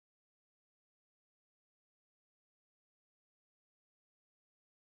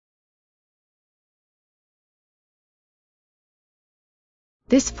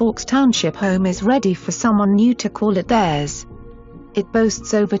This Forks Township home is ready for someone new to call it theirs. It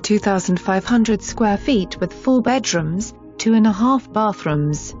boasts over 2,500 square feet with 4 bedrooms, 2.5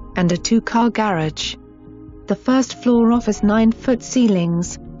 bathrooms, and a 2-car garage. The first floor offers 9-foot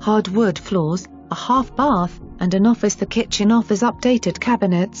ceilings, hardwood floors, a half bath, and an office. The kitchen offers updated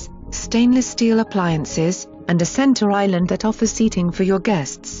cabinets, stainless steel appliances, and a center island that offers seating for your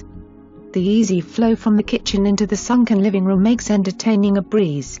guests. The easy flow from the kitchen into the sunken living room makes entertaining a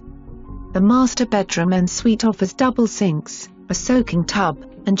breeze. The master bedroom en suite offers double sinks, a soaking tub,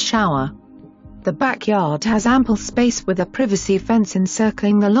 and shower. The backyard has ample space with a privacy fence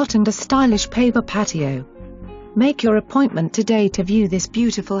encircling the lot and a stylish paver patio. Make your appointment today to view this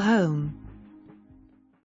beautiful home.